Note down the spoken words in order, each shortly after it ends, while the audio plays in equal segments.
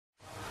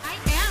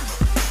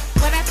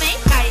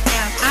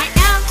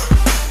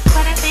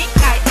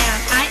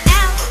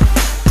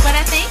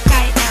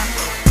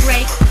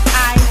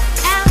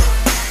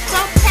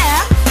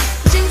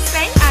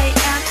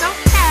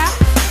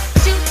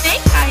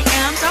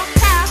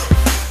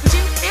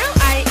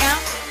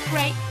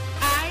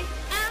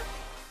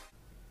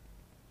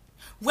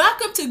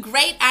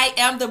Great I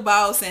Am the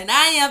Boss, and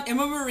I am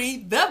Emma Marie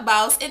the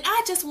Boss, and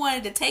I just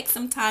wanted to take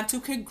some time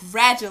to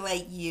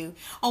congratulate you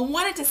on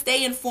wanting to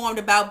stay informed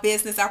about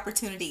business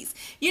opportunities.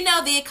 You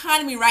know, the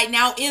economy right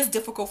now is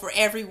difficult for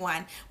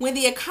everyone. When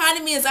the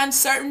economy is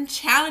uncertain,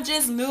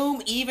 challenges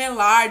loom even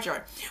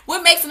larger.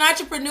 What makes an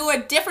entrepreneur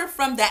different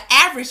from the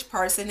average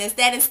person is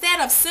that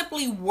instead of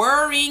simply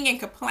worrying and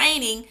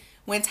complaining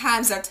when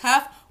times are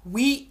tough,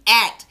 we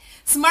act.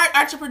 Smart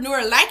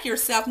entrepreneurs like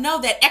yourself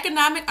know that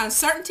economic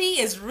uncertainty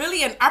is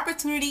really an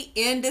opportunity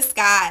in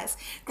disguise.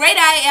 Great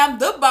I Am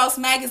the Boss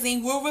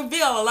magazine will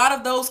reveal a lot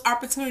of those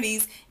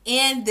opportunities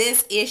in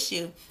this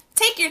issue.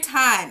 Take your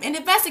time and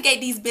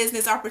investigate these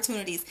business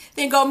opportunities.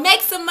 Then go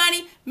make some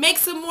money, make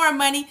some more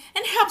money,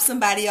 and help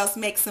somebody else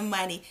make some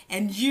money.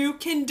 And you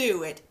can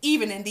do it,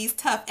 even in these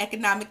tough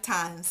economic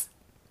times.